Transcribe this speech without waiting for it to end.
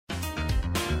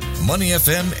Money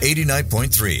FM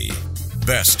 89.3.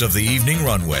 Best of the evening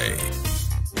runway.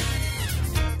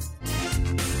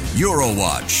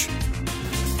 Eurowatch.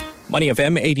 Money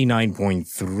FM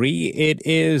 89.3. It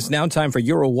is now time for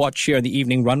Eurowatch here on the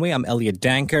evening runway. I'm Elliot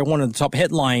Danker. One of the top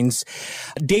headlines,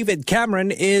 David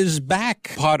Cameron is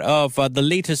back, part of the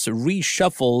latest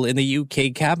reshuffle in the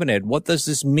UK cabinet. What does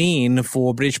this mean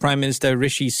for British Prime Minister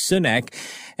Rishi Sunak?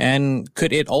 And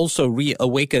could it also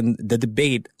reawaken the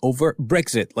debate over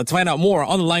Brexit? Let's find out more.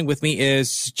 On the line with me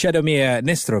is Chedomir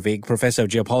Nestrovic, Professor of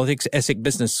Geopolitics, Essex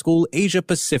Business School, Asia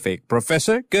Pacific.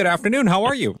 Professor, good afternoon. How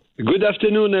are you? Good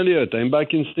afternoon, Elliot. I'm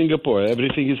back in Singapore.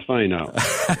 Everything is fine now.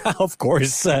 Of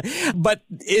course. But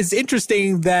it's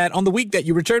interesting that on the week that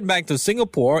you returned back to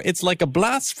Singapore, it's like a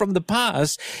blast from the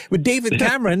past with David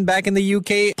Cameron back in the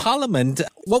UK Parliament.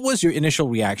 What was your initial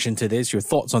reaction to this, your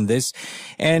thoughts on this?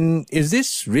 And is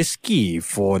this risky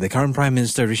for the current Prime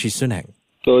Minister, Rishi Sunak?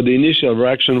 So the initial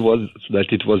reaction was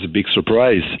that it was a big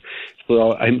surprise.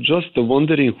 So I'm just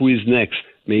wondering who is next.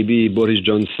 Maybe Boris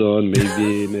Johnson,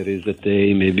 maybe Theresa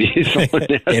May, maybe someone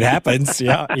else. It happens,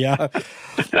 yeah.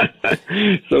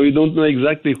 So we don't know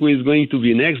exactly who is going to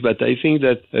be next, but I think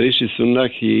that Rishi Sunak,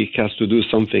 he has to do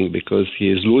something because he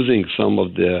is losing some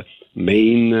of the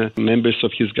main members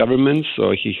of his government,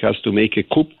 so he has to make a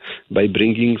coup by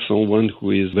bringing someone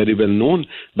who is very well known.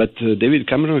 But David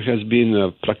Cameron has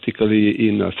been practically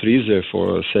in a freezer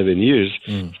for 7 years,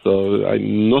 so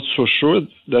I'm not so sure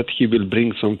that he will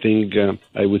bring something,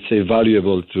 I would say,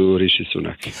 valuable to Rishi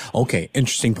Sunak. Okay,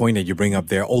 interesting point that you bring up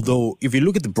there. Although, if you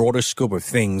look at the broader scope of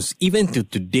things, even to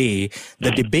today,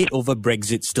 the debate over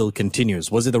Brexit still continues.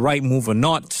 Was it the right move or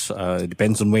not? It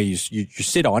depends on where you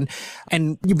sit on.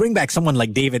 And you bring back someone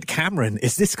like David Cameron.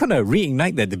 Is this going to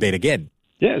reignite that debate again?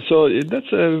 Yeah, so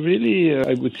that's a really,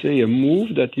 I would say, a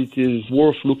move that it is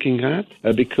worth looking at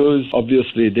because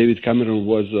obviously David Cameron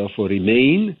was for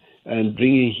Remain. And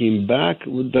bringing him back,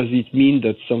 does it mean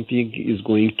that something is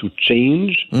going to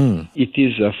change? It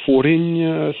is a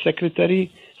foreign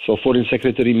secretary. So foreign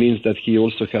secretary means that he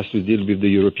also has to deal with the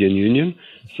European Union.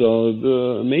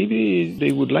 So maybe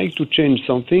they would like to change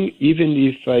something, even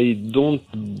if I don't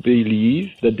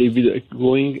believe that they will be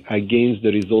going against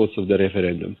the results of the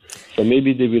referendum. So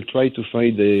maybe they will try to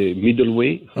find a middle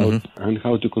way and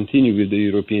how to continue with the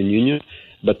European Union,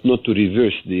 but not to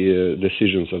reverse the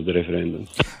decisions of the referendum.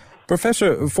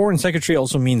 Professor, Foreign Secretary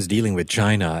also means dealing with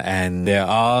China, and there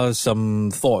are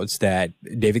some thoughts that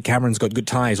David Cameron's got good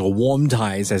ties, or warm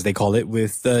ties, as they call it,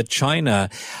 with China.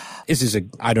 Is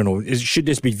this should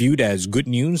this be viewed as good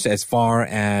news as far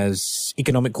as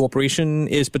economic cooperation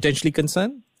is potentially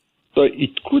concerned? So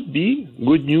it could be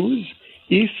good news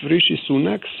if Rishi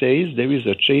Sunak says there is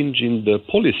a change in the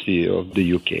policy of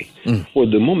the UK. For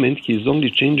the moment, he's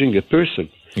only changing a person,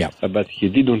 but he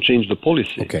didn't change the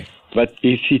policy. Okay. But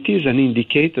if it is an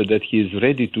indicator that he is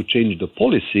ready to change the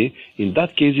policy, in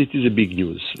that case it is a big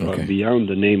news. Beyond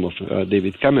the name of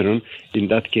David Cameron, in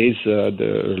that case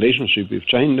the relationship with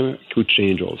China could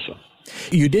change also.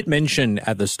 You did mention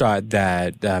at the start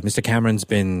that Mr. Cameron's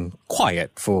been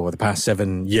quiet for the past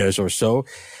 7 years or so.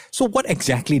 So what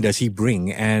exactly does he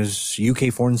bring as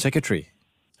UK Foreign Secretary?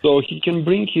 So he can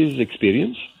bring his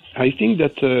experience. I think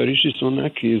that Rishi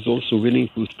Sunak is also willing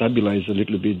to stabilize a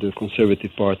little bit the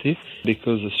Conservative Party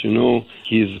because, as you know,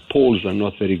 his polls are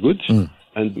not very good.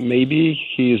 And maybe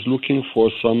he is looking for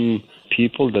some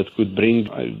people that could bring,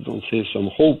 I don't say some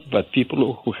hope, but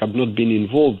people who have not been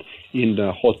involved in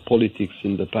the hot politics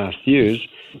in the past years.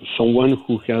 Someone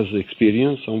who has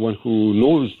experience, someone who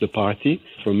knows the party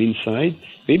from inside.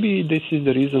 Maybe this is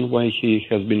the reason why he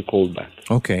has been called back.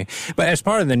 Okay. But as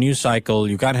part of the news cycle,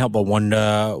 you can't help but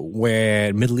wonder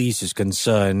where Middle East is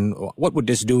concerned. What would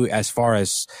this do as far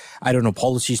as,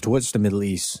 policies towards the Middle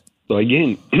East? So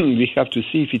again, we have to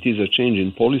see if it is a change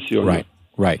in policy or not.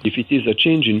 Right. If it is a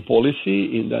change in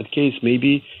policy, in that case,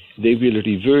 maybe they will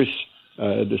reverse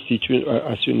the situation.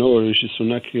 As you know, Rishi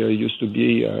Sunak used to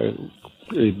be a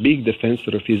big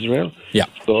defensor of Israel. Yeah.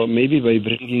 So maybe by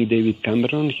bringing David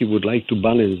Cameron, he would like to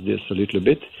balance this a little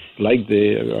bit, like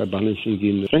they are balancing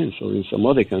in France or in some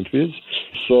other countries.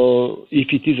 So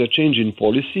if it is a change in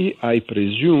policy, I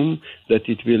presume that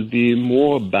it will be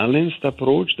more balanced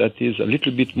approach, that is a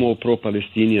little bit more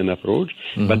pro-Palestinian approach,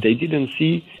 but I didn't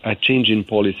see a change in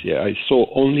policy. I saw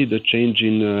only the change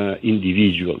in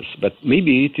individuals, but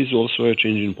maybe it is also a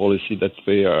change in policy that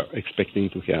we are expecting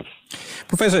to have.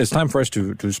 Professor, it's time for us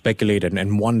to speculate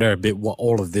and wonder a bit what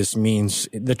all of this means.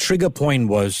 The trigger point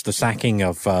was the sacking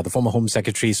of the former Home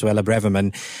Secretary, Suella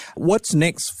Braverman. What's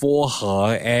next for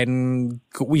her? And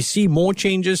could we see more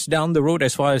changes down the road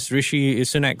as far as Rishi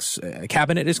Sunak's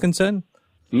cabinet is concerned?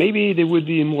 maybe there would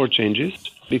be more changes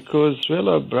because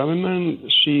Suella Braverman,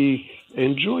 she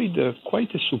enjoyed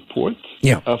quite a support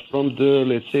from the,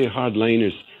 let's say,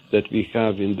 hardliners that we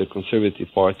have in the Conservative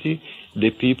Party, the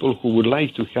people who would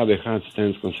like to have a hard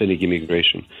stance concerning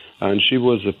immigration. And she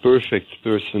was a perfect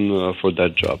person for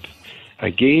that job.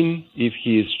 Again, if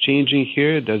he is changing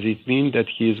here, does it mean that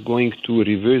he is going to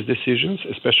reverse decisions,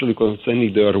 especially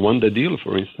concerning the Rwanda deal,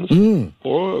 for instance?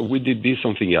 Or would it be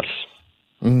something else?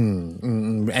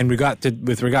 And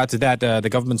with regard to that, the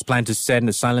government's plan to send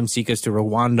asylum seekers to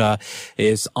Rwanda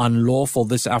is unlawful.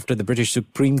 This after the British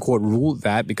Supreme Court ruled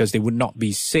that because they would not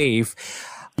be safe.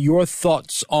 Your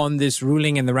thoughts on this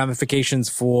ruling and the ramifications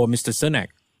for Mr. Sunak?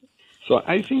 So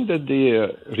I think that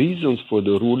the reasons for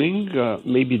the ruling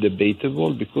may be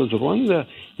debatable because Rwanda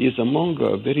is among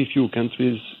very few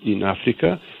countries in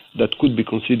Africa that could be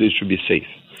considered to be safe.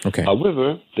 Okay.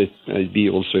 However, that might be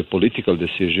also a political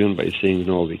decision by saying,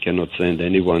 no, we cannot send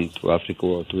anyone to Africa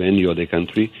or to any other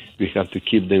country. We have to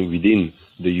keep them within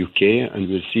the UK, and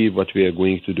we'll see what we are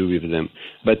going to do with them.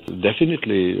 But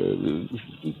definitely,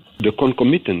 the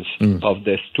concomitance of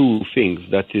these two things,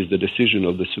 that is the decision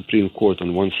of the Supreme Court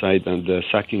on one side and the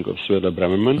sacking of Suella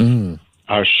Braverman,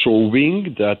 are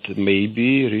showing that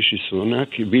maybe Rishi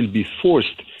Sunak will be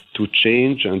forced to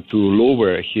change and to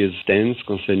lower his stance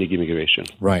concerning immigration.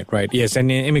 Right. Yes, and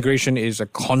immigration is a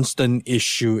constant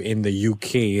issue in the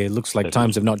UK. It looks like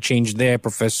times have not changed there,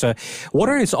 Professor. What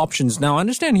are his options now? I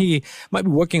understand he might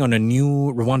be working on a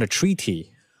new Rwanda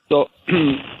treaty. So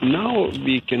now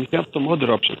we can have some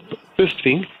other options. First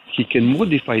thing, he can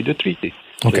modify the treaty.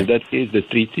 Okay. So in that case, the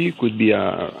treaty could be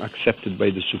accepted by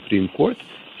the Supreme Court.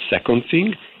 Second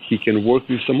thing, he can work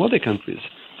with some other countries.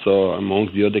 So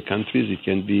among the other countries, it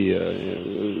can be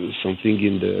something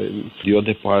in the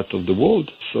other part of the world.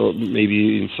 So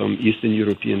maybe in some Eastern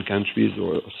European countries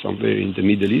or somewhere in the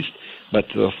Middle East. But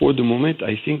for the moment,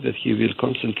 I think that he will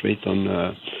concentrate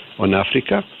on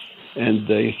Africa, and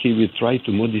he will try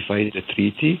to modify the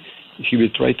treaty. He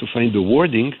will try to find the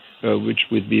wording which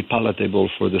would be palatable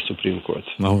for the Supreme Court.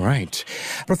 All right.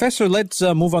 Professor, let's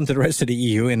move on to the rest of the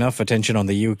EU. Enough attention on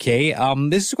the UK.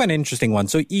 This is quite an interesting one.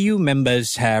 So EU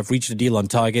members have reached a deal on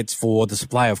targets for the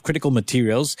supply of critical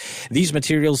materials. These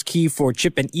materials key for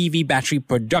chip and EV battery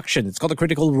production. It's called the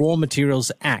Critical Raw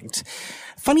Materials Act.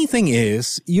 Funny thing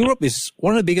is, Europe is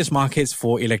one of the biggest markets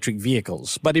for electric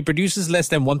vehicles, but it produces less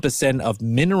than 1% of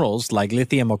minerals like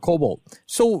lithium or cobalt.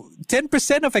 So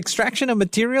 10% of extraction of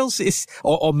materials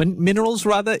or minerals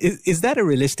rather, is that a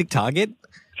realistic target?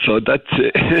 So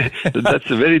that's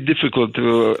very difficult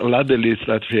to label it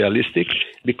that realistic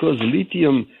because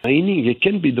lithium mining, it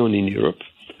can be done in Europe.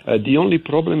 The only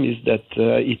problem is that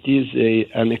it is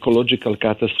an ecological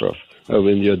catastrophe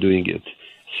when you're doing it.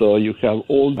 So you have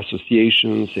all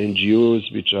associations,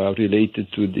 NGOs, which are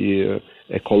related to the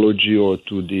ecology or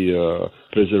to the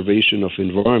preservation of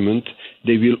environment.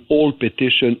 They will all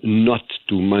petition not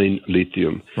to mine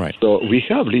lithium. Right. So we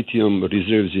have lithium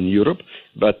reserves in Europe,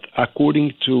 but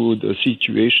according to the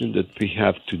situation that we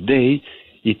have today,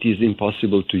 it is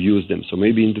impossible to use them. So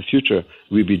maybe in the future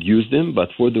we will use them, but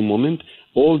for the moment,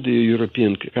 all the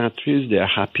European countries, they are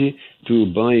happy to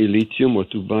buy lithium or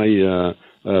to buy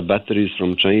batteries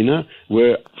from China,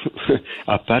 where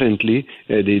apparently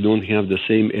they don't have the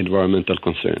same environmental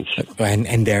concerns.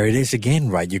 And there it is again,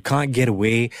 right? You can't get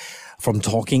away from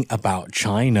talking about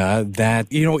China. That,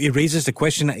 it raises the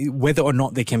question whether or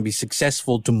not they can be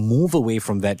successful to move away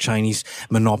from that Chinese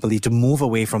monopoly, to move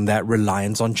away from that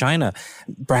reliance on China.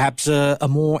 Perhaps a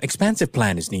more expansive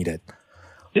plan is needed.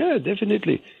 Yeah,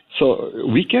 definitely. So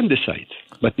we can decide,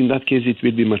 but in that case, it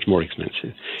will be much more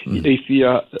expensive. If we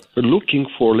are looking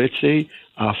for, let's say,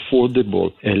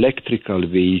 affordable electrical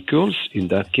vehicles, in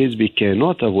that case, we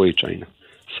cannot avoid China.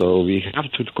 So we have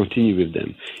to continue with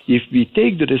them. If we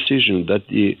take the decision that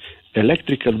the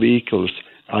electrical vehicles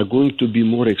are going to be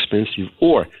more expensive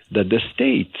or that the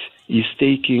state is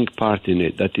taking part in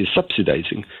it, that is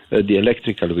subsidizing the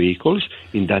electrical vehicles,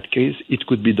 in that case, it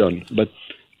could be done. But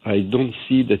I don't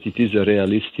see that it is a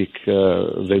realistic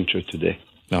venture today.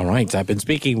 All right. I've been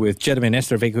speaking with Jedimine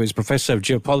Esterbeke, who is Professor of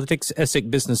Geopolitics, ESSEC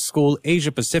Business School,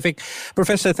 Asia Pacific.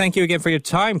 Professor, thank you again for your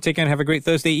time. Take care and have a great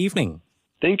Thursday evening.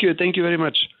 Thank you. Thank you very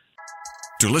much.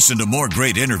 To listen to more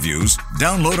great interviews,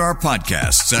 download our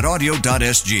podcasts at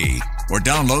audio.sg or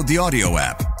download the audio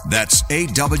app. That's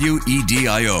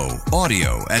AWEDIO,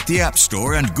 audio at the App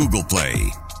Store and Google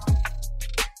Play.